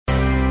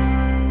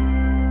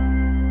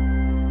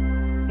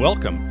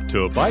Welcome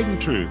to Abide in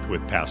Truth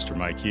with Pastor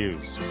Mike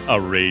Hughes,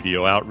 a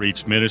radio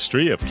outreach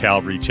ministry of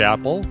Calvary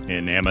Chapel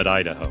in Emmett,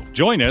 Idaho.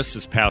 Join us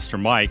as Pastor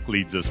Mike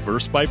leads us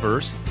verse by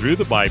verse through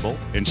the Bible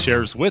and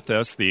shares with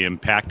us the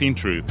impacting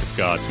truth of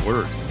God's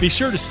Word. Be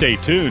sure to stay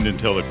tuned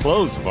until the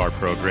close of our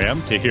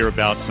program to hear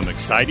about some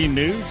exciting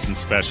news and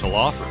special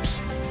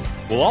offers.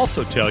 We'll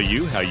also tell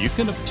you how you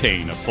can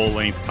obtain a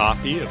full-length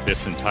copy of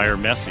this entire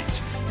message.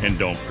 And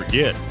don't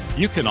forget,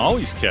 you can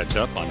always catch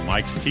up on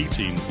Mike's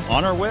teaching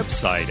on our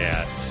website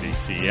at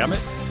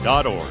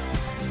ccemmett.org.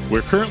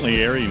 We're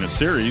currently airing a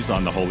series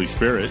on the Holy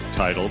Spirit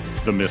titled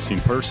The Missing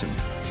Person.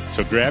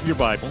 So grab your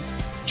Bible,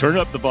 turn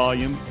up the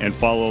volume, and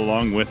follow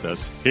along with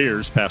us.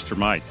 Here's Pastor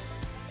Mike.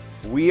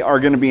 We are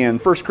going to be in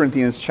 1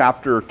 Corinthians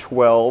chapter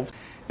 12.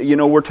 You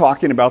know, we're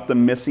talking about the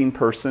missing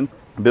person,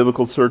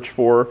 biblical search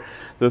for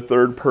the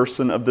third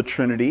person of the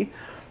Trinity.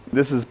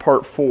 This is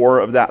part 4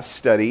 of that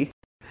study.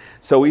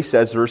 So he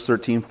says, verse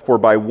 13, "For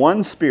by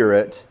one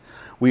Spirit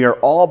we are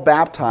all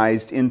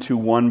baptized into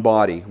one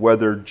body,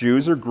 whether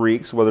Jews or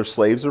Greeks, whether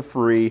slaves or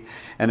free,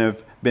 and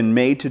have been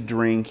made to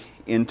drink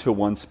into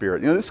one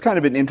Spirit." You know, this is kind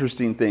of an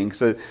interesting thing.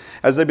 So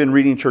as I've been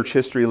reading church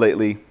history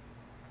lately,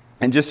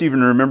 and just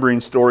even remembering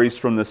stories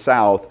from the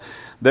South,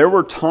 there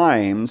were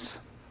times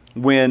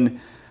when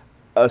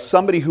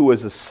somebody who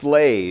was a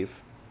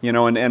slave, you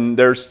know, and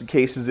there's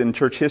cases in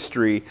church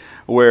history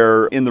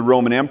where in the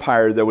Roman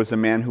Empire there was a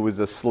man who was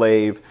a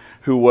slave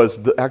who was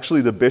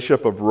actually the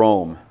Bishop of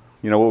Rome.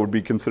 You know, what would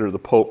be considered the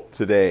Pope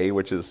today,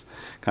 which is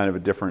kind of a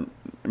different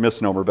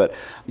misnomer. But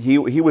he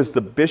was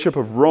the Bishop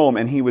of Rome,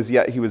 and he was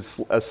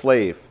a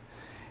slave.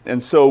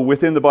 And so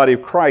within the body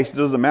of Christ, it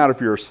doesn't matter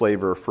if you're a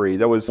slave or free.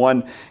 There was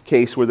one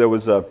case where there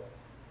was a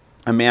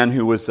man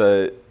who was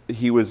a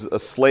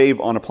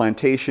slave on a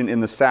plantation in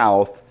the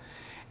South,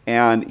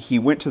 and he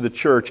went to the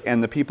church,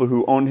 and the people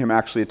who owned him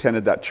actually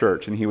attended that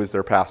church, and he was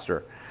their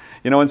pastor.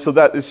 You know, and so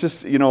that it's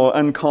just, you know,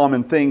 an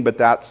uncommon thing, but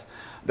that's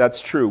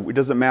true. It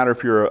doesn't matter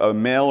if you're a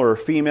male or a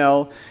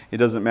female. It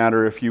doesn't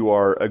matter if you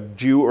are a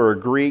Jew or a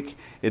Greek.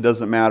 It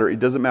doesn't matter. It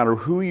doesn't matter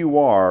who you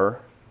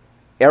are.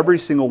 Every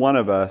single one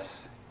of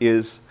us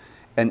is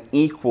an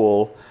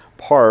equal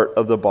part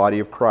of the body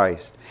of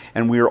Christ.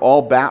 And we are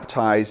all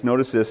baptized,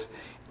 notice this,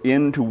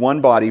 into one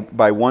body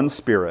by one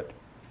Spirit.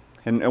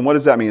 And what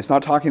does that mean? It's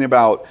not talking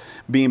about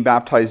being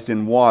baptized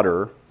in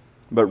water,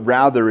 but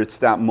rather it's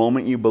that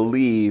moment you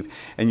believe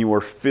and you are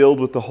filled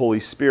with the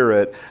Holy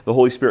Spirit. The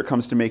Holy Spirit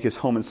comes to make His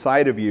home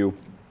inside of you.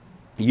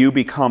 You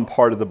become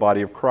part of the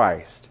body of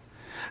Christ.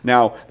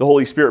 Now, the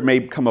Holy Spirit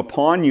may come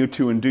upon you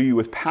to endue you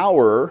with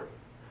power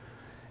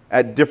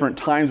at different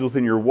times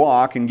within your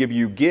walk and give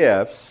you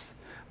gifts,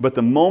 but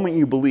the moment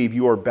you believe,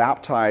 you are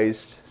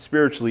baptized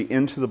spiritually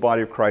into the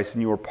body of Christ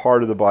and you are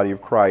part of the body of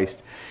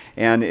Christ.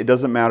 And it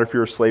doesn't matter if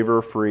you're a slave or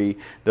a free.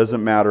 It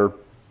doesn't matter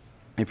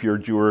if you're a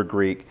Jew or a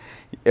Greek.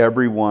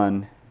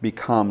 Everyone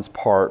becomes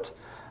part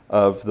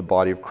of the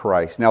body of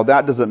Christ. Now,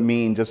 that doesn't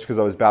mean just because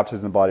I was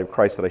baptized in the body of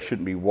Christ that I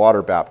shouldn't be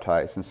water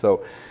baptized. And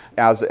so,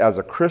 as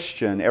a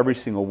Christian, every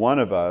single one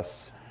of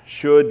us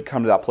should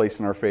come to that place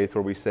in our faith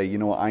where we say, you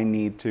know, I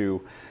need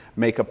to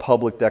make a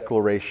public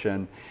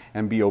declaration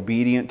and be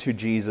obedient to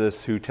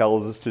Jesus who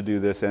tells us to do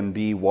this and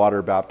be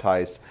water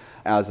baptized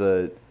as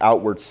an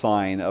outward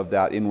sign of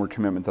that inward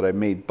commitment that I've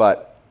made.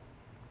 But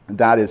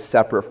that is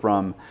separate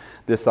from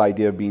this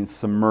idea of being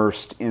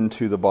submersed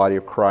into the body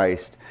of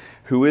Christ,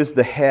 who is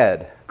the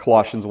head,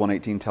 Colossians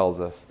 1:18 tells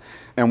us.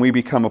 And we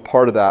become a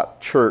part of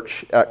that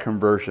church at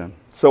conversion.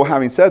 So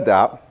having said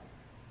that,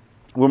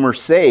 when we're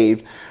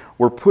saved,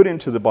 we're put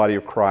into the body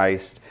of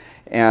Christ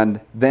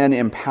and then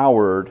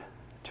empowered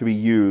to be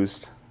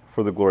used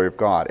for the glory of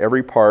God.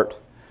 Every part,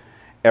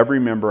 every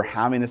member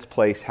having its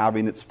place,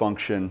 having its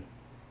function.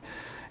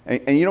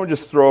 And you don't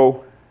just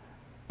throw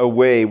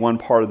away one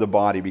part of the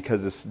body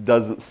because this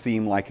doesn't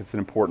seem like it's an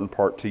important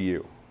part to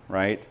you,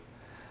 right?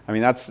 I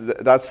mean, that's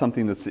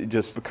something that's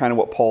just kind of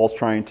what Paul's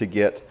trying to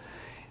get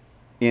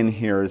in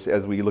here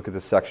as we look at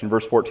this section.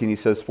 Verse 14, he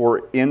says,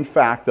 "For in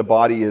fact the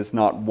body is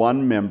not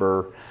one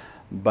member,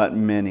 but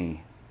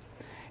many."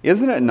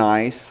 Isn't it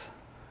nice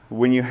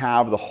when you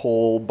have the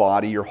whole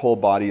body, your whole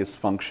body is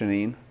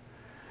functioning?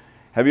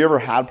 Have you ever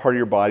had part of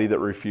your body that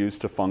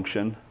refused to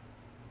function?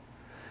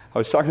 I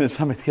was talking to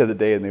somebody the other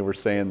day and they were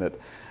saying that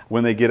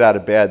when they get out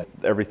of bed,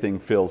 everything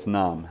feels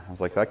numb. I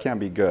was like, that can't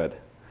be good.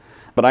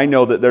 But I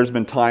know that there's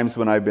been times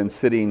when I've been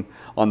sitting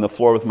on the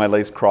floor with my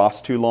legs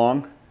crossed too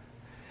long,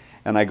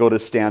 and I go to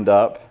stand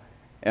up,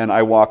 and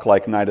I walk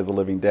like Night of the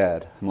Living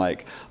Dead. I'm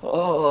like,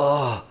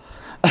 oh,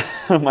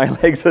 my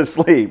leg's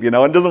asleep, you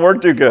know, it doesn't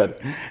work too good.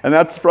 And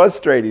that's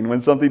frustrating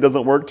when something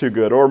doesn't work too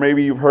good. Or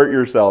maybe you've hurt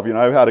yourself. You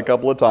know, I've had a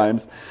couple of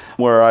times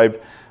where I've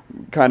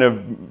kind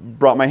of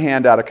brought my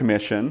hand out of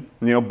commission,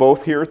 you know,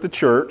 both here at the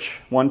church.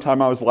 One time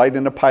I was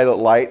lighting a pilot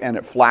light and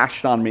it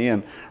flashed on me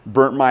and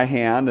burnt my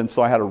hand, and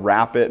so I had to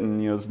wrap it,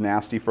 and you know, it was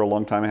nasty for a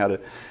long time. I had a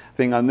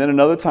thing on. Then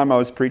another time I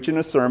was preaching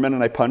a sermon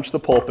and I punched the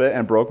pulpit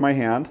and broke my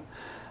hand,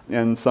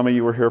 and some of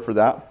you were here for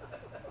that.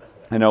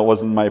 I know it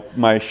wasn't my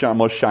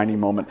most shiny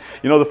moment.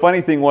 The funny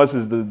thing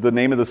is the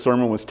name of the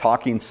sermon was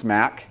Talking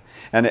Smack,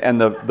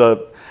 and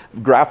the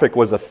graphic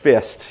was a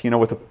fist,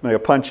 with a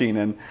punching.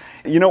 And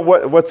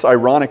what's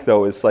ironic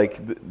though is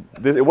like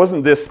it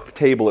wasn't this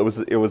table;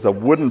 it was a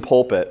wooden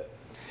pulpit.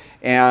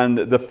 And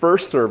the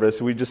first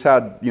service we just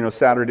had,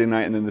 Saturday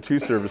night, and then the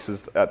 2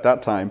 services at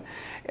that time,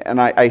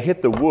 and I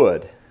hit the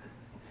wood.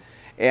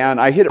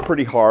 And I hit it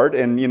pretty hard,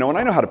 and and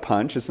I know how to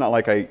punch. It's not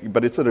like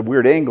but it's at a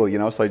weird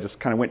angle, so I just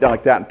kind of went down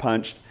like that and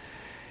punched.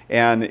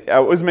 And I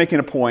was making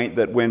a point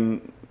that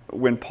when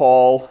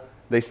Paul,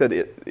 they said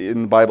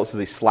in the Bible, it says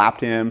he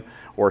slapped him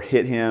or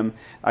hit him.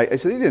 I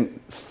said he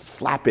didn't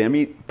slap him.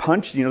 He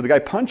punched, the guy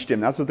punched him.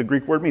 That's what the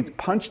Greek word means,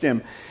 punched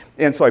him.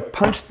 And so I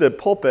punched the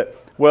pulpit.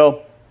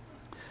 Well,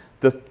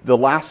 the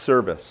last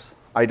service,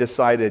 I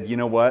decided, you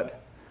know what?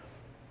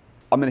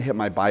 I'm going to hit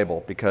my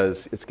Bible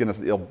because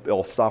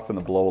it'll soften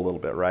the blow a little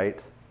bit, right?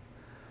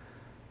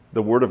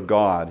 The Word of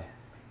God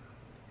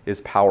is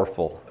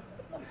powerful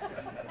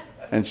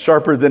and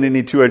sharper than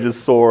any two-edged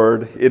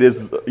sword. It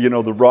is,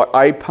 the rock.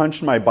 I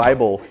punched my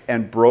Bible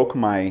and broke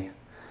my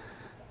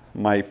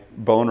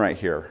bone right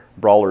here.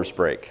 Brawler's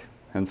break.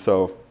 And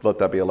so let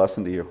that be a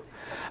lesson to you.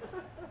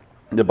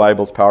 The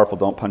Bible's powerful.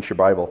 Don't punch your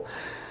Bible.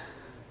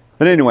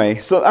 But anyway,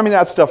 so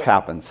that stuff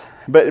happens.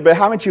 But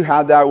haven't you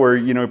had that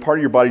where, part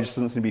of your body just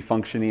doesn't seem to be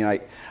functioning?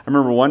 I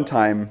remember one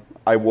time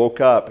I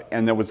woke up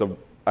and there was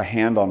a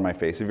hand on my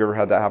face. Have you ever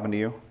had that happen to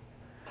you?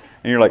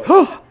 And you're like,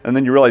 oh, and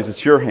then you realize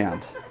it's your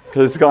hand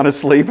because it's gone to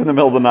sleep in the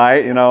middle of the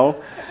night,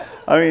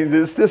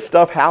 This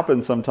stuff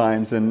happens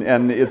sometimes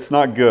and it's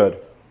not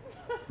good.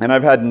 And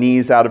I've had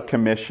knees out of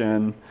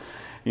commission.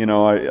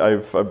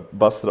 I've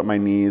busted up my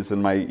knees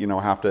and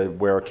have to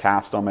wear a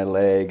cast on my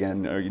leg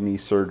and knee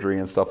surgery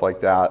and stuff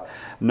like that.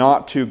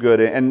 Not too good.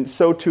 And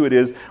so too it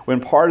is when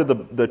part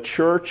of the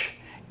church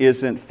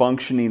isn't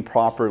functioning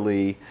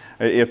properly.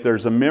 If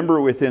there's a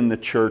member within the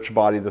church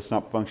body that's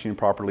not functioning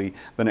properly,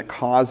 then it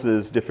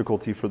causes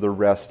difficulty for the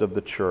rest of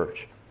the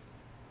church.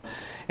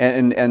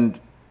 And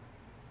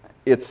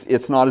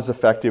it's not as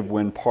effective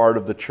when part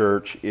of the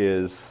church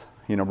is,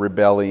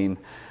 rebelling,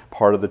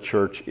 part of the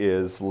church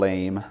is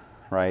lame.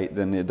 Right,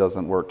 then it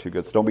doesn't work too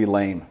good. So don't be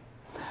lame.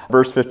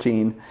 Verse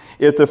 15,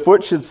 if the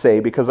foot should say,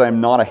 because I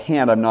am not a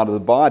hand, I'm not of the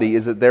body,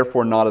 is it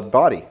therefore not of the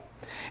body?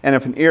 And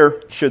if an ear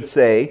should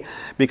say,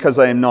 because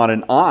I am not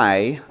an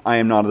eye, I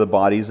am not of the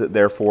body, is it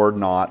therefore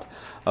not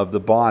of the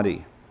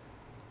body?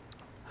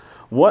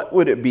 What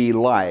would it be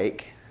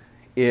like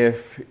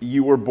if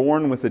you were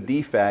born with a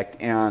defect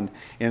and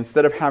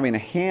instead of having a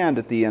hand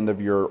at the end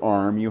of your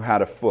arm, you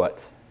had a foot?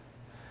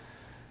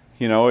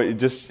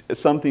 Just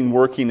something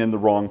working in the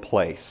wrong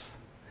place.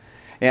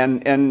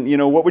 And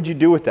what would you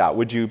do with that?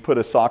 Would you put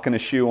a sock and a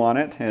shoe on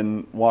it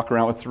and walk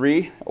around with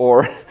 3?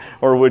 Or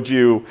would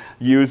you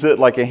use it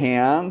like a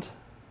hand?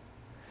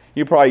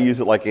 You probably use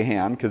it like a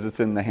hand because it's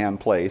in the hand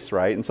place,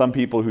 right? And some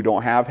people who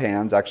don't have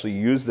hands actually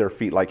use their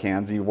feet like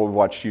hands. You've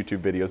watched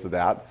YouTube videos of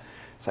that.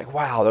 It's like,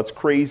 wow, that's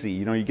crazy.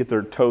 You get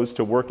their toes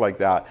to work like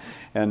that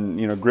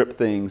and, grip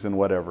things and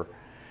whatever.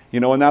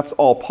 And that's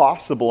all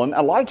possible. And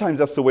a lot of times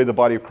that's the way the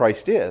body of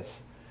Christ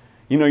is.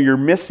 You're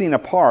missing a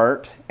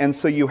part, and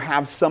so you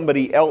have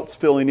somebody else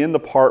filling in the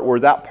part where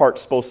that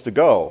part's supposed to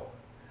go.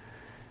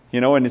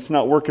 And it's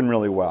not working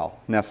really well,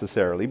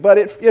 necessarily. But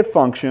it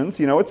functions,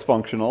 it's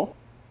functional.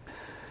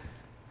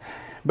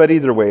 But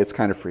either way, it's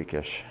kind of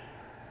freakish.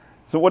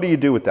 So what do you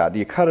do with that? Do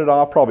you cut it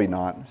off? Probably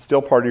not. It's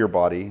still part of your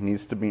body. It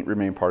needs to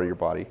remain part of your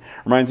body.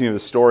 Reminds me of a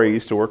story. I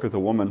used to work with a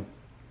woman,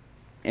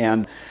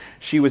 and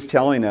she was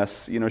telling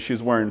us, she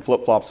was wearing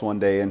flip-flops one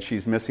day, and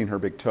she's missing her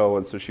big toe,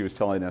 and so she was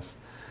telling us,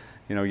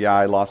 yeah,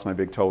 I lost my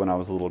big toe when I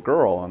was a little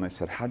girl. And I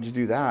said, how'd you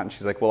do that? And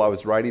she's like, well, I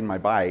was riding my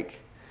bike,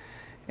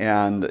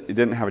 and it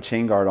didn't have a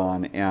chain guard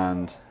on,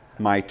 and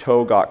my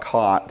toe got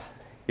caught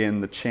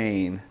in the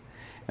chain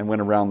and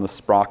went around the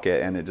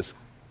sprocket, and it just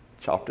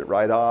chopped it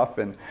right off.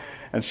 And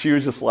she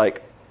was just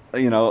like,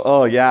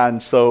 oh yeah.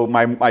 And so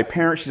my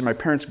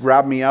parents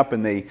grabbed me up,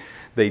 and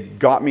they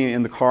got me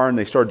in the car, and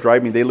they started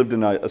driving me. They lived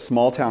in a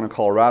small town in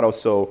Colorado,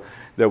 so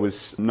there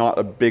was not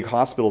a big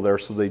hospital there,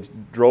 so they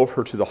drove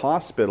her to the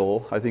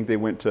hospital. I think they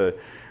went to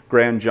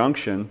Grand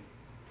Junction,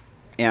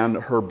 and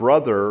her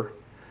brother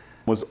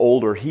was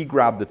older. He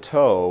grabbed the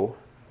toe,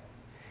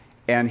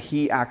 and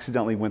he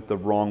accidentally went the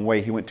wrong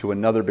way. He went to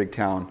another big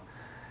town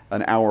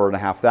an hour and a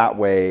half that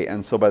way,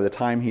 and so by the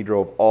time he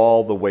drove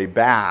all the way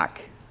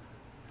back,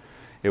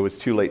 it was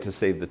too late to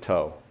save the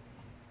toe.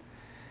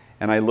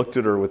 And I looked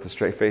at her with a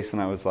straight face,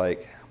 and I was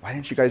like, why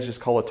didn't you guys just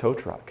call a tow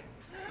truck?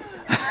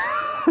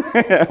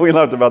 We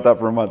laughed about that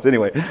for months.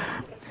 Anyway,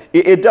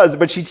 it does.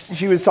 But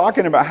she was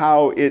talking about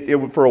how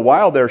it for a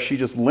while there, she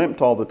just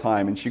limped all the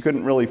time, and she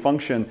couldn't really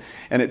function.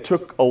 And it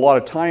took a lot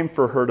of time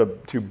for her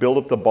to build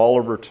up the ball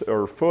of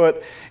her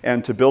foot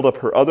and to build up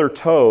her other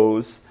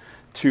toes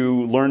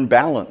to learn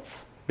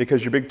balance,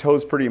 because your big toe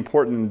is pretty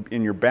important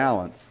in your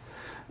balance.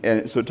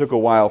 And so it took a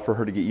while for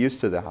her to get used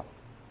to that.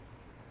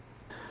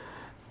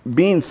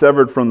 Being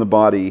severed from the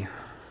body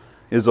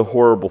is a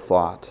horrible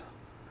thought.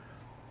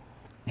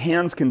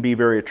 Hands can be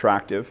very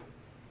attractive.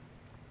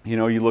 You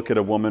know, you look at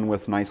a woman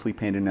with nicely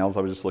painted nails.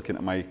 I was just looking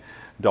at my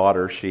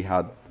daughter. She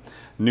had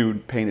new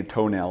painted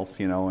toenails,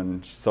 you know,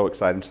 and she's so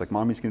excited. She's like,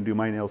 Mommy's going to do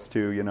my nails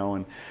too, you know,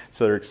 and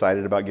so they're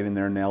excited about getting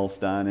their nails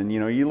done. And, you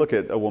know, you look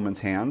at a woman's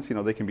hands, you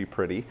know, they can be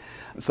pretty.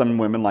 Some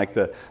women like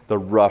the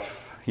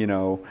rough, you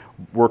know,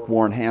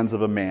 work-worn hands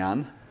of a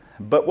man.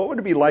 But what would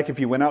it be like if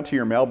you went out to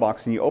your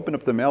mailbox and you opened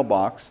up the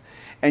mailbox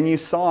and you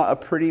saw a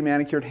pretty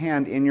manicured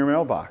hand in your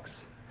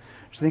mailbox?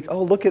 You think,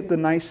 oh, look at the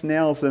nice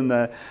nails and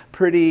the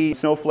pretty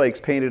snowflakes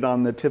painted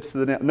on the tips of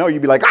the nails. No,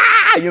 you'd be like,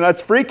 you know,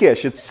 it's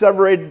freakish. It's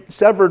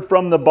severed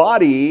from the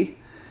body.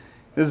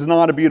 This is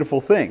not a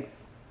beautiful thing.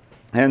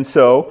 And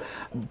so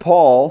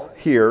Paul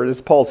here,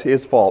 this is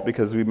his fault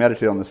because we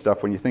meditate on this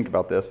stuff when you think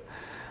about this.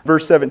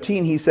 Verse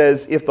 17, he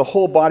says, if the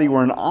whole body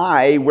were an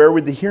eye, where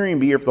would the hearing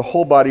be? If the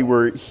whole body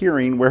were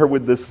hearing, where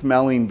would the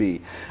smelling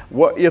be?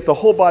 If the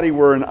whole body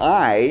were an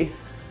eye,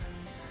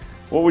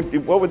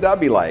 what would that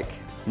be like?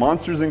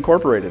 Monsters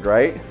Incorporated,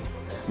 right?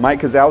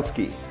 Mike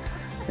Kozowski.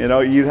 You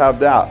know, you'd have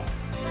that.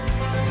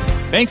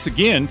 Thanks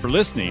again for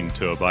listening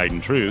to Abide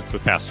in Truth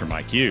with Pastor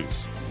Mike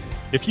Hughes.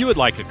 If you would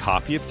like a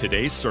copy of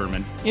today's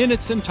sermon in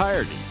its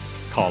entirety,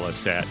 call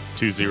us at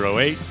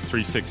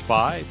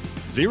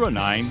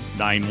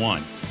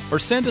 208-365-0991 or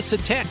send us a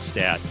text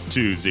at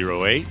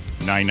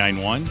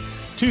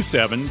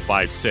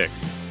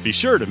 208-991-2756. Be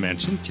sure to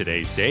mention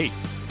today's date.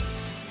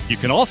 You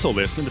can also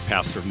listen to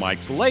Pastor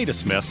Mike's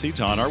latest message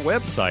on our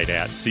website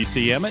at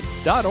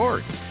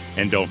ccemmett.org.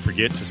 And don't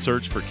forget to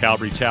search for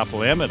Calvary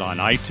Chapel Emmett on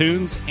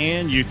iTunes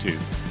and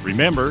YouTube.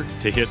 Remember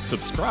to hit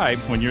subscribe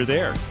when you're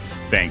there.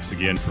 Thanks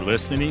again for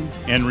listening,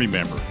 and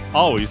remember,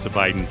 always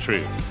abide in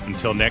truth.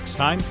 Until next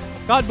time,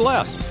 God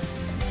bless.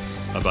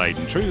 Abide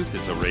in Truth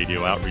is a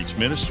radio outreach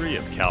ministry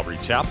of Calvary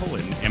Chapel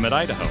in Emmett,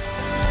 Idaho.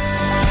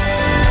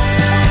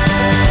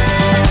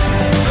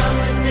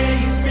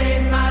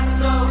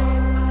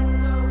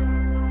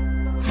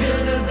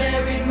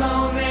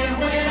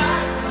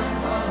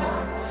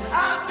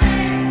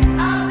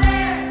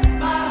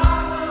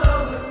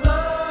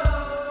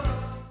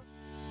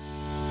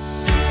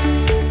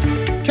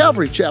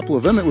 Calvary Chapel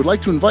of Emmett would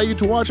like to invite you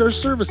to watch our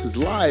services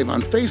live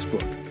on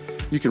Facebook.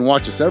 You can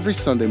watch us every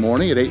Sunday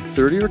morning at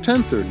 8:30 or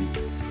 10:30.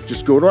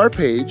 Just go to our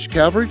page,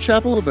 Calvary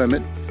Chapel of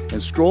Emmett,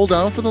 and scroll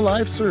down for the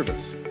live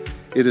service.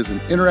 It is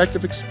an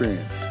interactive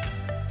experience.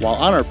 While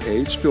on our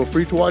page, feel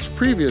free to watch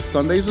previous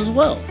Sundays as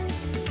well.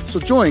 So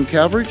join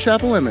Calvary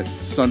Chapel Emmett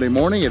Sunday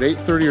morning at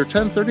 8:30 or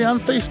 10:30 on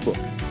Facebook.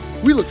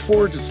 We look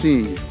forward to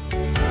seeing you.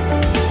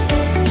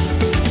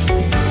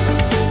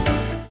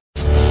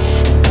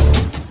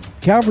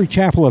 Calvary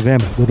Chapel of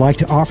Emmett would like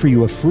to offer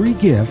you a free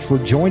gift for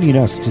joining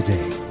us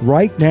today.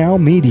 Right Now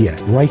Media.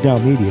 Right Now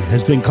Media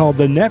has been called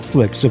the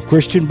Netflix of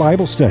Christian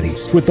Bible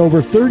studies. With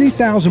over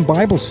 30,000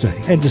 Bible study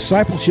and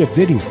discipleship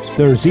videos,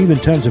 there's even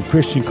tons of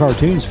Christian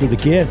cartoons for the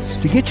kids.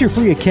 To get your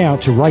free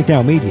account to Right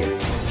Now Media,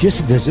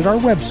 just visit our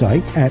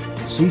website at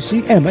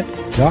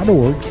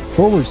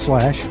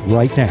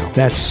ccemmett.org/rightnow.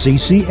 That's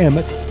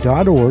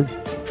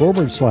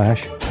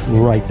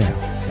ccemmett.org/rightnow.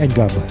 And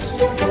God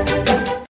bless.